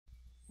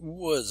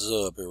What's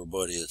up,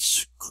 everybody?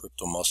 It's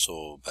Crypto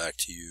Muscle back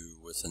to you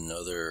with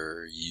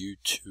another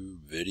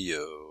YouTube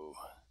video.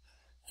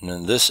 And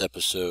in this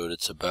episode,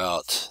 it's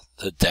about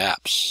the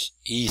Dapps,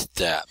 Eth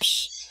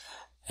Dapps,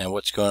 and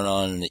what's going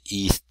on in the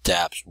Eth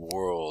Dapps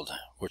world,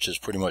 which is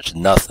pretty much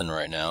nothing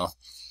right now.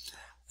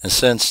 And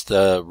since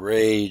the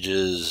rage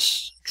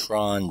is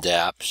Tron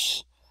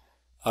Dapps,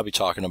 I'll be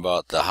talking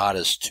about the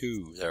hottest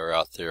two that are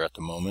out there at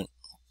the moment,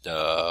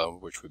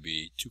 which would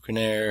be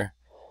Tewkenaire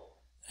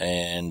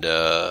and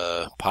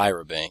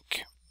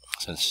Pyrabank,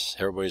 since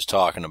everybody's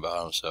talking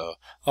about them. So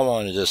I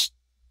wanted to just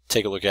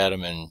take a look at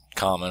them and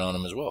comment on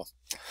them as well.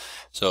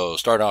 So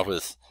starting off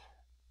with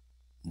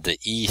the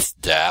Eth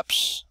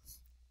Dapps,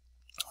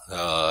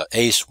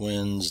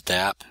 Wins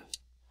Dapp.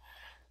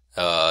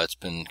 It's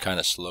been kind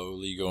of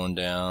slowly going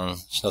down.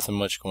 There's nothing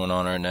much going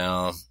on right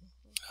now.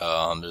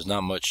 There's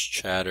not much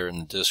chatter in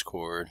the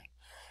Discord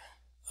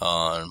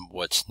on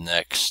what's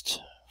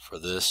next for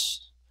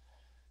this.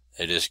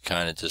 They just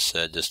kind of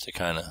said just to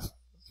kind of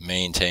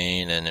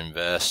maintain and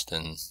invest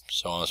and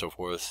so on and so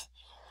forth.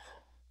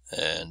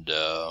 And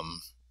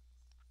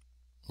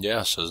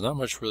yeah, so there's not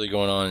much really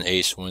going on in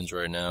Ace Wins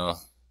right now.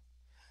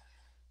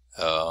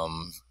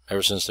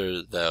 Ever since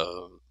there's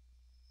I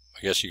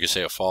guess you could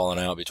say a falling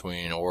out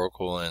between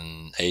Oracle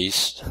and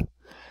Ace,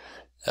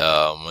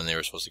 when they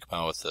were supposed to come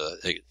out with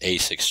the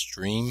Ace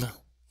Extreme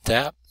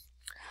Dap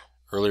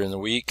earlier in the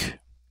week.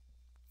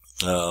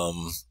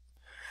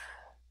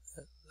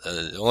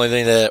 The only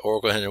thing that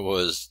Oracle had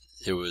was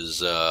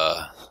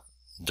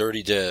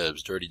dirty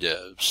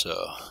devs.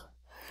 So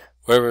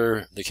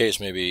whatever the case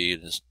may be,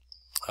 there's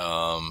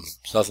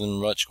nothing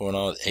much going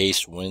on with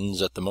Ace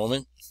Wins at the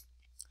moment.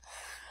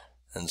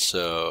 And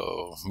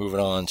so moving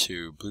on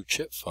to Blue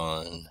Chip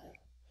Fund.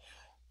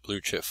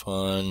 Blue Chip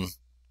Fund,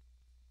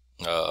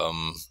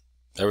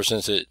 ever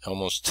since it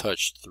almost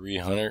touched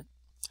 300,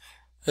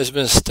 it's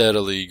been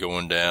steadily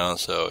going down.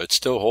 So it's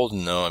still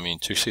holding though. I mean,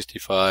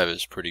 265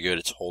 is pretty good.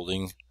 It's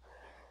holding,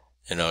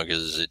 you know,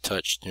 because it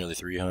touched nearly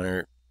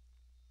 300.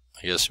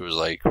 I guess it was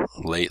like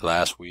late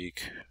last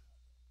week,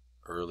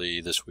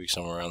 early this week,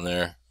 somewhere around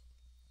there,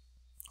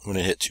 when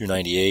it hit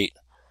 298.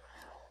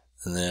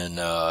 And then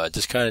it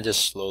just kind of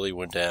just slowly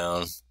went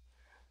down.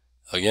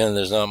 Again,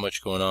 there's not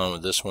much going on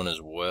with this one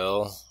as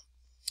well.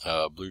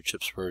 Blue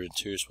Chips version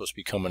 2 is supposed to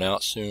be coming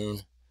out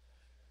soon,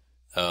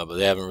 but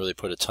they haven't really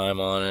put a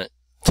timeline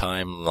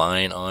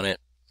on it,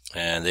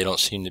 and they don't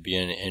seem to be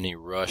in any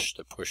rush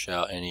to push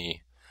out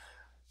any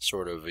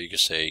sort of, you could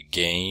say,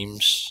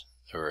 games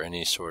or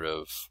any sort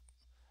of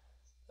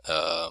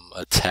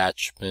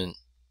attachment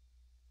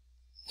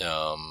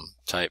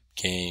type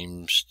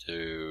games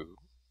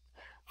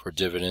for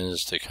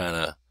dividends to kind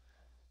of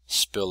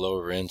spill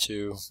over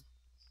into.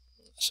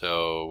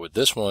 So with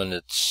this one,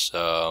 it's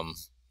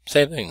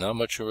same thing. Not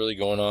much really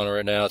going on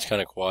right now. It's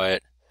kind of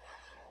quiet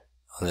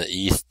on the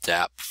Eth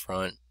Dapp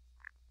front.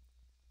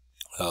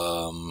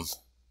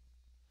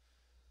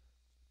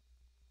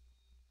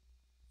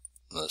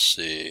 Let's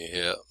see.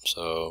 Yeah.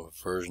 So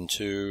version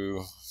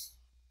 2.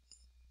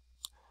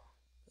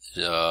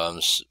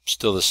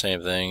 Still the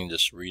same thing.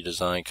 Just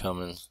redesign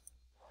coming.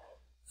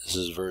 This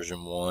is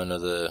version 1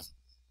 of the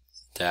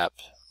Dapp,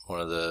 one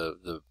of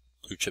the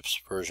Blue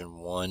Chips version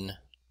 1,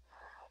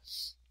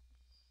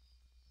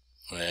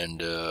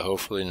 and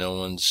hopefully no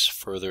one's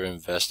further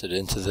invested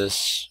into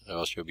this, or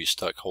else you'll be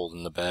stuck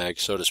holding the bag,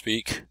 so to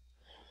speak.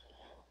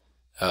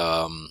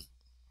 Because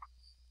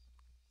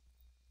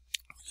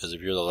if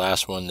you're the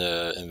last one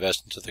to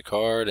invest into the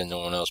card and no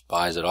one else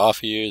buys it off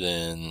of you,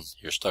 then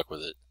you're stuck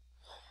with it.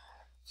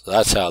 So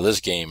that's how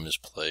this game is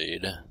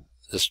played.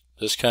 This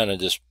kind of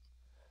just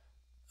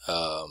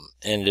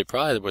ended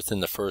probably within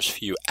the first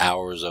few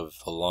hours of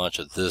the launch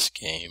of this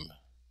game.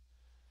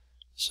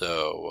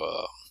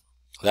 So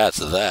that's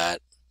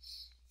that.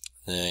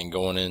 Then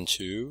going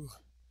into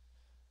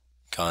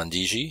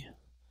Xsinergia,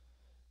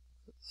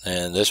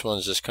 and this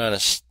one's just kind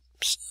of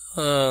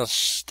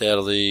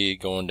steadily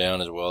going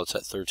down as well. It's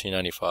at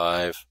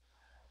 1395.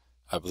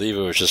 I believe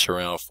it was just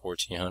around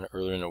 1400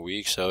 earlier in the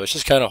week. So it's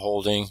just kind of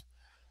holding.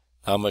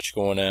 Not much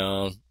going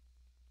on.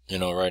 You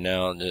know, right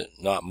now,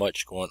 not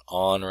much going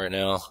on right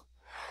now.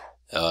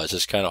 It's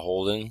just kind of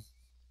holding.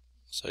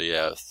 So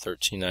yeah,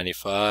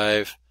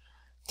 1395,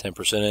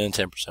 10% in,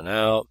 10%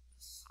 out.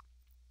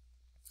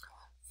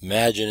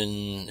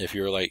 Imagine if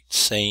you were like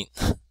Saint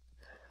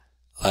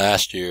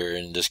last year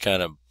and just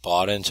kind of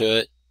bought into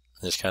it,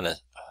 just kind of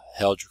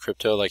held your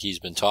crypto like he's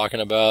been talking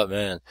about,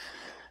 man.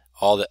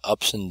 All the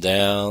ups and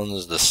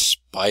downs, the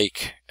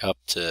spike up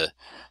to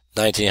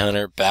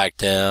 1900, back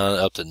down,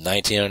 up to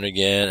 1900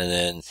 again, and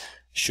then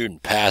shooting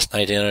past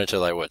 1900 to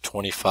like what,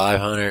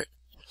 2500.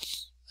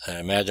 And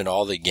imagine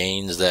all the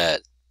gains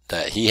that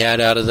he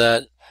had out of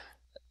that.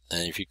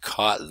 And if you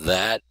caught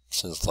that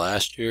since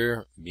last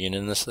year, being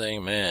in this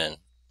thing, man,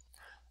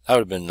 that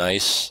would have been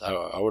nice. I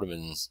would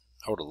have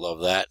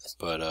loved that.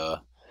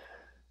 But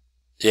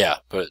yeah,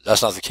 but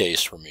that's not the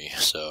case for me.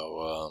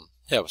 So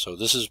yeah, so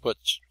this is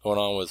what's going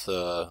on with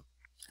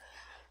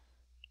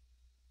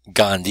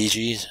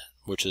Xsinergia.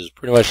 which is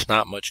pretty much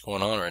not much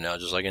going on right now,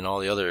 just like in all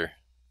the other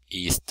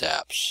Eth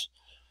Dapps.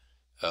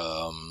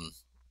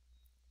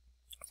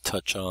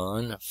 Touch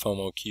on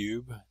FOMO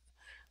Cube.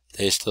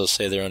 They still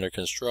say they're under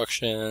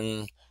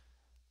construction.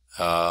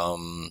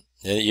 Even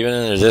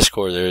in the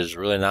Discord, there's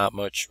really not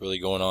much really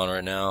going on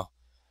right now.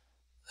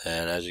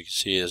 And as you can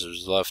see, as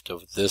there's left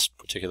of this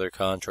particular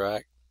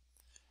contract,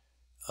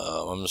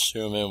 I'm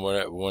assuming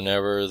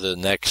whenever the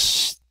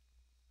next,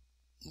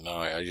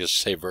 I just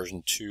say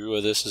version 2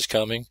 of this is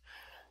coming,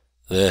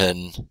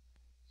 then,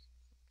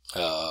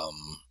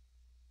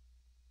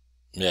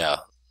 yeah,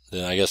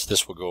 then I guess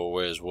this will go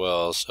away as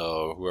well.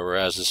 So whoever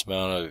has this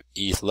amount of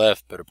ETH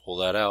left better pull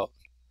that out,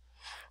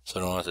 so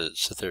I don't have to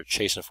sit there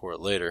chasing for it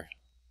later.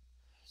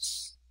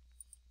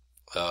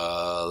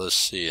 Let's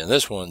see, and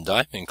this one,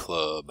 Diamond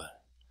Club,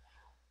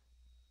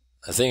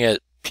 I think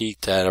it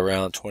peaked at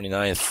around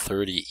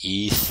 29.30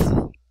 ETH,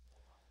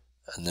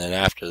 and then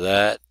after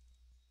that,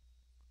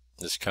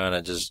 it's kind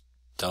of just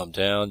dumped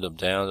down, and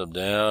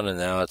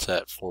now it's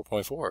at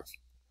 4.4.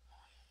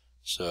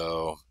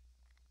 So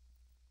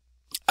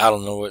I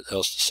don't know what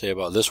else to say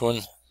about this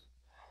one.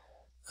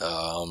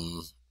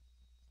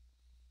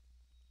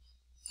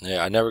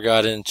 Yeah, I never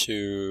got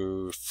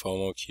into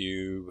FOMO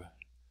Cube.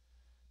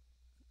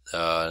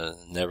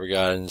 Never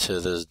got into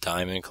this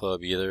Diamond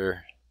Club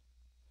either.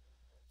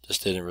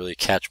 Just didn't really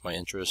catch my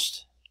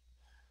interest.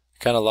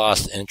 I kind of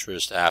lost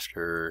interest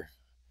after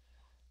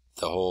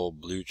the whole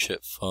blue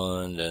chip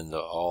fund and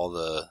all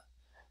the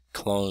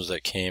clones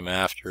that came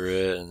after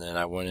it, and then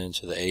I went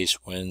into the Ace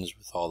Wins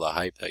with all the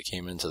hype that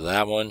came into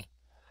that one.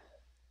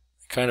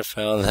 I kind of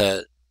found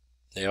that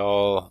they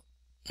all,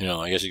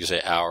 I guess you could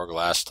say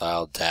hourglass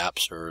style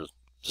dApps are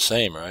the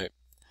same, right?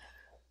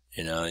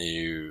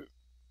 You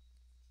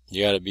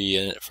got to be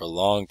in it for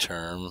long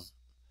term,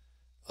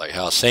 like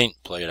how Saint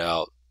played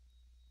out,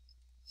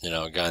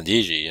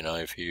 Gandhiji,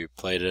 if you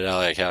played it out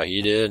like how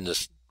he did and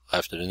just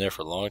left it in there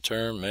for long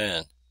term,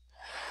 man,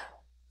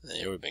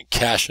 you would have been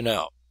cashing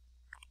out.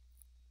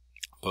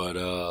 But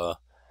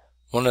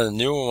one of the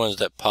newer ones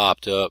that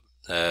popped up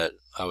that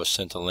I was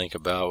sent a link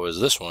about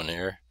was this one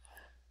here,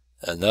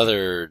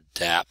 another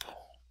Dapp,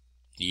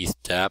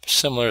 Eth Dapps,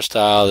 similar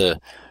style.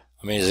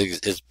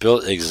 It's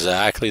built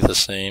exactly the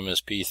same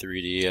as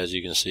P3D, as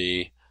you can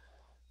see,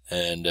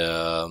 and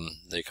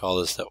they call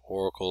this the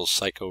Oracle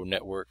Psycho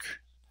Network.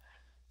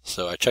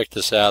 So I checked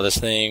this out. This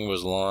thing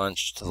was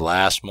launched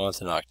last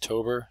month in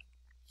October,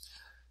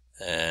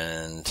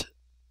 and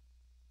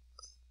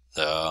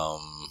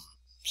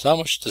there's not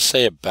much to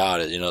say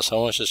about it.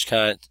 Someone's just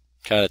kind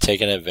of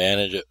taking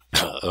advantage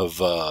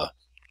of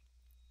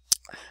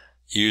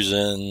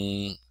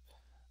using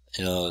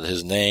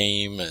his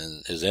name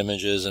and his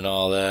images and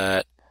all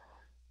that.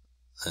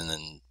 And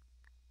then,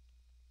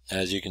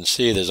 as you can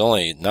see, there's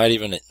only not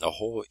even a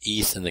whole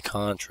ETH in the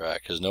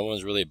contract, because no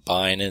one's really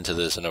buying into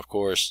this. And of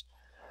course,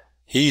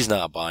 he's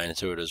not buying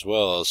into it as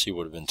well, else he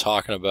would have been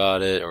talking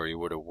about it, or he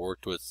would have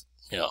worked with,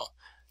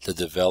 the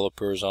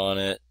developers on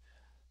it.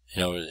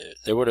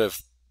 They would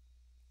have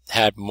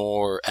had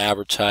more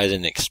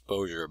advertising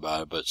exposure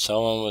about it, but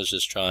someone was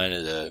just trying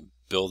to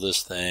build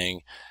this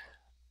thing,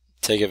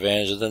 take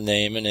advantage of the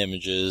name and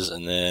images,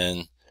 and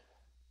then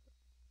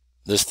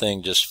this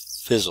thing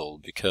just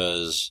fizzled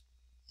because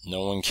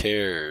no one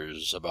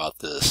cares about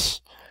this.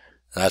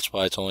 And that's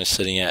why it's only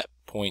sitting at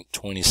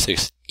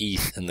 0.26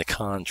 ETH in the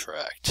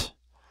contract.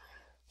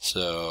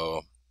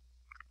 So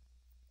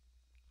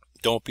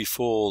don't be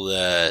fooled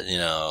that,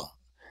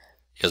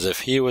 because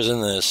if he was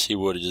in this, he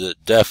would have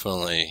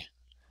definitely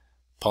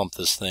pumped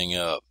this thing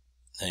up,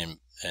 and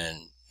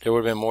there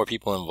would have been more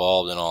people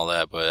involved in all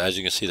that. But as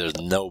you can see, there's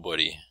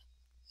nobody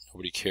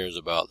cares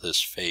about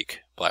this fake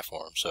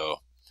platform. So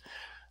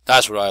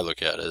that's what I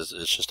look at, is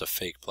it's just a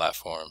fake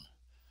platform.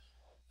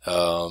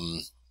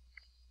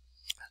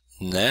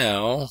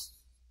 Now,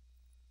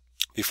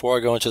 before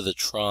I go into the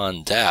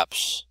Tron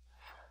Dapps,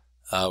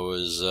 I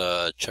was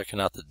checking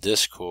out the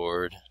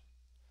Discord,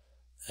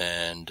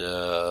 and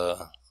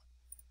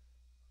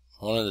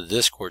one of the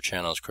Discord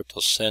channels,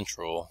 Crypto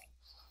Central,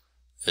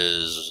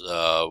 is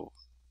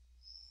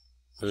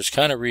it was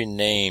kind of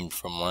renamed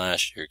from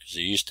last year, because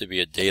it used to be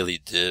a Daily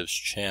Divs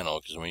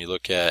channel. Because when you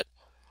look at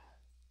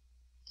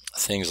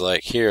things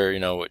like here,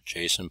 what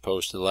Jason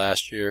posted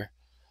last year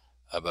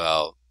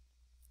about,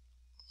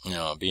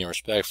 being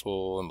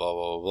respectful and blah,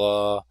 blah,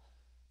 blah,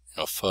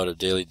 FUD of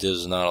Daily Divs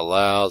is not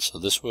allowed. So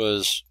this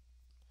was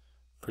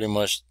pretty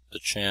much the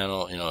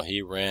channel,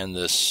 he ran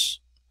this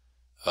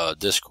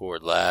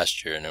Discord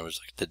last year, and it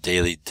was like the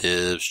Daily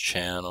Divs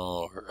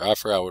channel, or I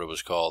forgot what it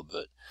was called,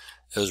 but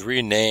it was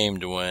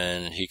renamed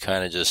when he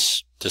kind of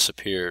just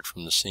disappeared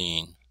from the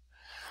scene.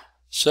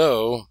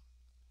 So,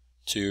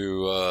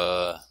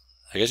 I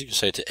guess you could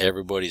say to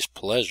everybody's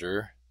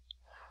pleasure,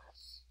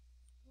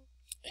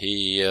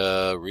 he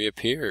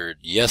reappeared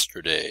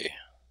yesterday.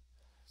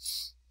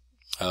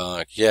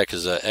 Yeah,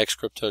 because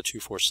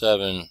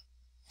xCrypto247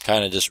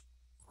 kind of just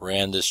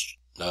ran this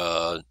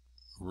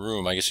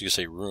room, I guess you could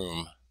say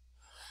room,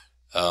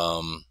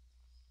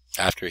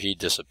 after he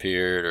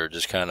disappeared or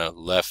just kind of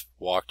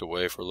walked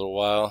away for a little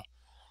while.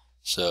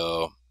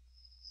 So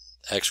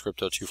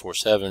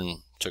xCrypto247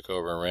 took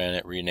over and ran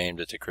it, renamed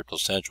it to Crypto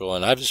Central,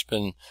 and I've just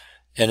been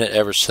in it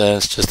ever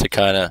since, just to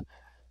kind of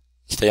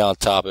stay on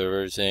top of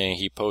everything.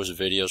 He posts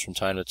videos from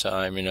time to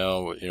time,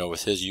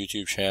 with his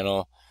YouTube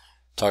channel,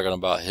 talking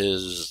about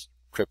his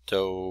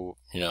crypto,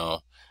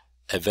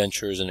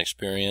 adventures and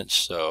experience.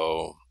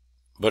 So,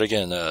 but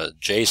again,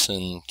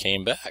 Jason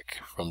came back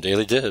from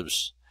Daily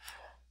Dibs.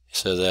 He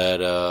said that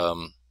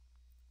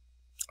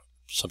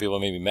some people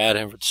may be mad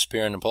at him for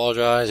disappearing and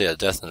apologize. He had a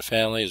death in the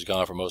family. He was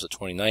gone for most of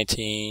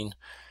 2019.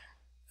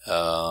 That's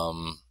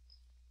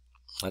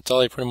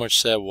all he pretty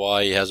much said,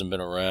 why he hasn't been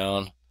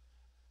around.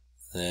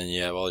 Then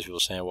you have all these people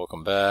saying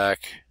welcome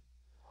back.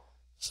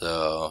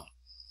 So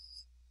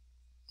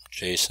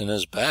Jason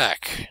is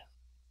back.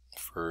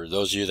 For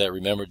those of you that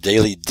remember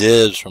Daily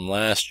Dibs from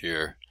last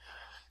year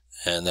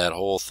and that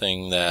whole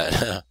thing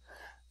that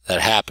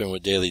that happened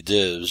with Daily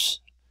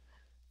Dibs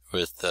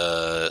with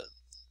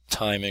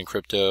time in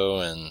crypto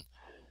and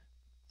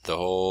the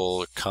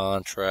whole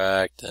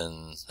contract,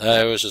 and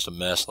it was just a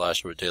mess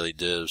last year with Daily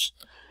Dibs.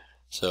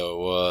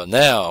 So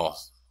now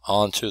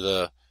on to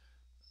the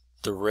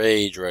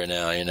rage right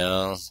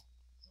now,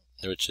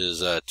 which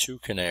is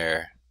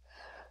Tewkenaire.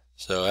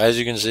 So as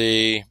you can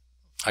see,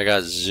 I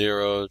got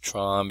 0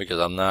 Tron because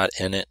I'm not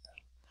in it.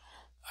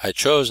 I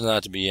chose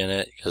not to be in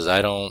it because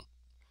I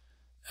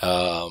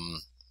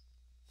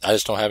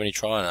just don't have any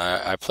Tron.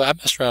 I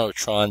messed around with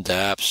Tron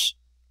Dapps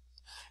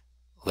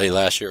late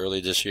last year,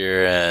 early this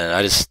year, and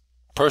I just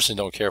personally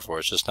don't care for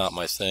it. It's just not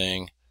my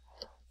thing.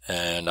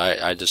 And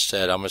I just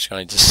said I'm just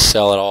going to just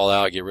sell it all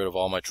out, get rid of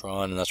all my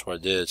Tron, and that's what I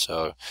did.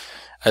 So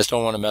I just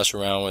don't want to mess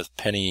around with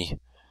penny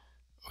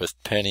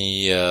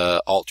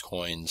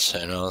altcoins,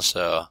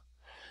 So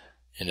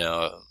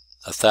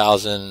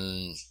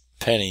 1,000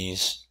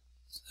 pennies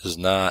is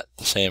not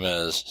the same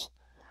as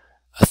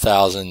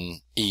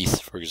 1,000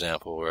 ETH, for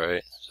example,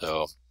 right?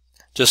 So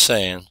just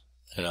saying,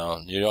 you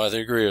don't have to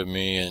agree with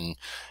me, and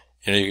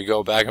you could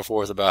go back and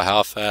forth about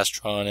how fast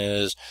Tron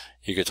is.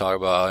 You could talk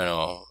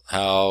about,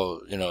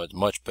 how,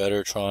 much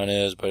better Tron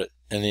is, but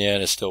in the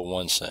end, it's still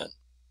 1 cent.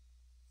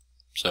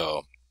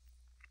 So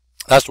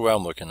that's the way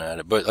I'm looking at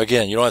it. But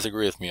again, you don't have to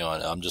agree with me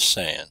on it. I'm just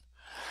saying.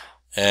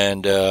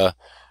 And, so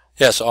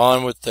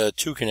on with the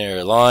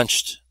Tewkenaire.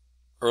 Launched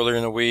earlier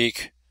in the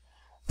week.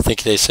 I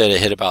think they said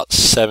it hit about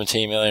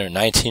 17 million or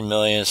 19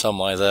 million, something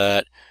like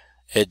that.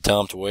 It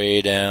dumped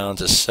way down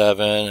to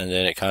 7, and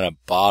then it kind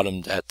of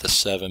bottomed at the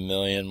 7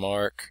 million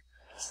mark.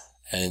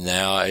 And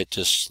now it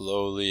just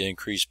slowly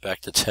increased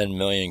back to 10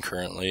 million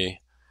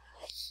currently.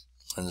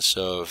 And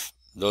so if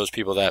those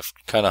people that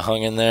kind of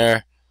hung in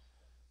there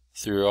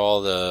through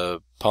all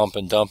the pump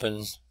and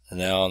dumping and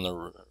now on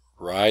the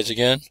rise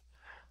again,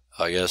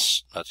 I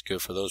guess that's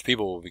good for those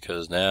people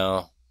because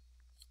now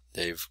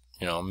they've,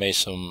 made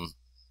some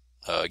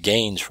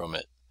gains from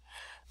it.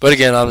 But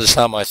again, I'm just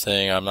not my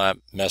thing. I'm not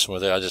messing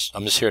with it.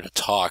 I'm just here to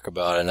talk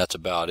about it, and that's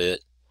about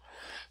it.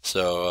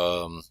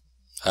 So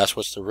that's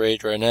what's the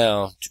rage right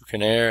now,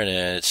 Tewkenaire,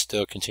 and it's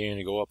still continuing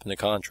to go up in the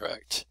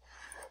contract.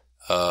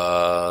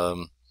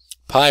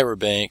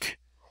 Pyrabank,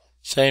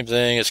 same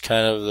thing. It's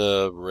kind of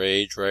the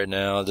rage right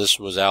now. This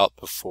was out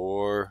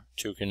before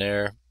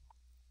Tewkenaire.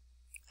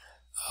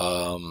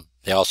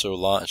 They also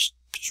launched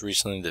just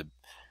recently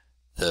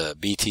the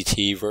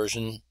BTT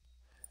version,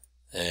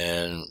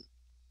 and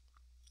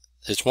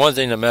it's one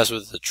thing to mess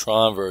with the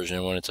Tron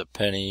version when it's a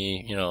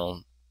penny,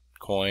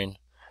 coin.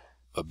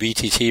 A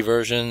BTT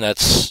version,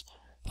 that's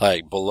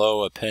like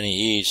below a penny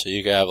each, so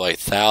you can have like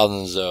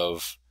thousands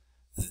of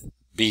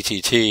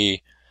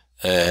BTT,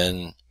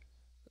 and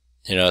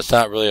it's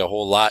not really a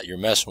whole lot you're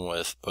messing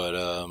with.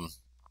 But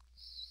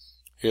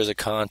here's a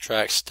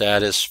contract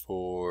status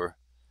for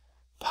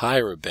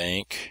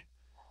Pyrabank,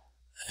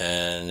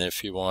 and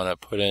if you want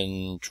to put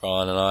in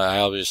Tron, and I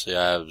obviously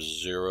have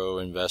 0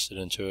 invested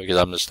into it because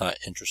I'm just not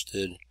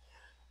interested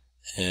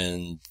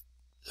in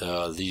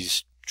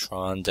these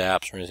Tron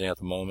Dapps or anything at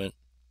the moment.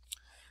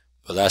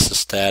 But that's the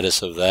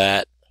status of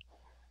that.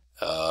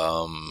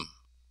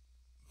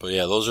 But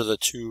yeah, those are the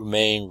 2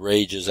 main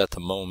rages at the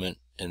moment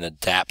in the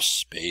Dapps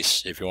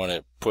space. If you want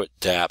to put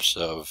Dapps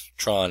of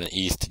Tron and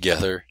ETH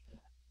together,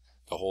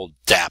 the whole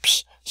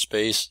Dapps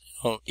space.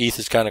 ETH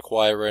is kind of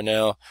quiet right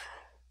now,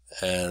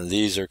 and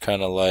these are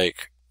kind of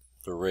like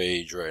the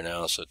rage right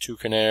now. So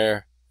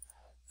Tewkenaire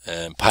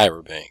and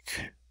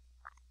Pyrabank.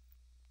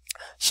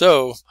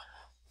 So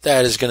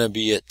that is going to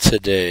be it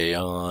today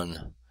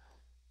on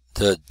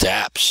the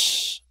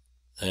Dapps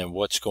and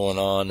what's going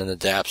on in the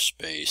Dapps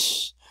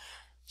space.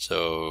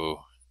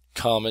 So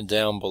comment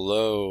down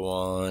below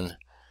on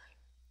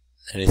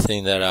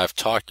anything that I've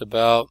talked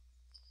about,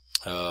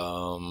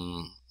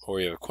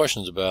 or you have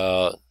questions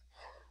about,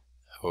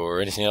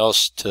 or anything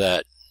else to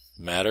that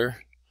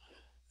matter.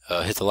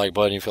 Hit the like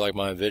button if you like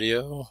my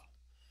video,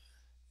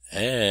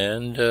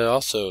 and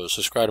also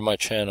subscribe to my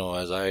channel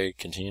as I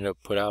continue to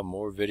put out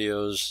more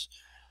videos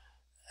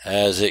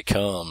as it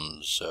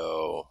comes.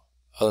 So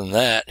other than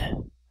that,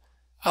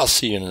 I'll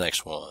see you in the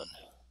next one.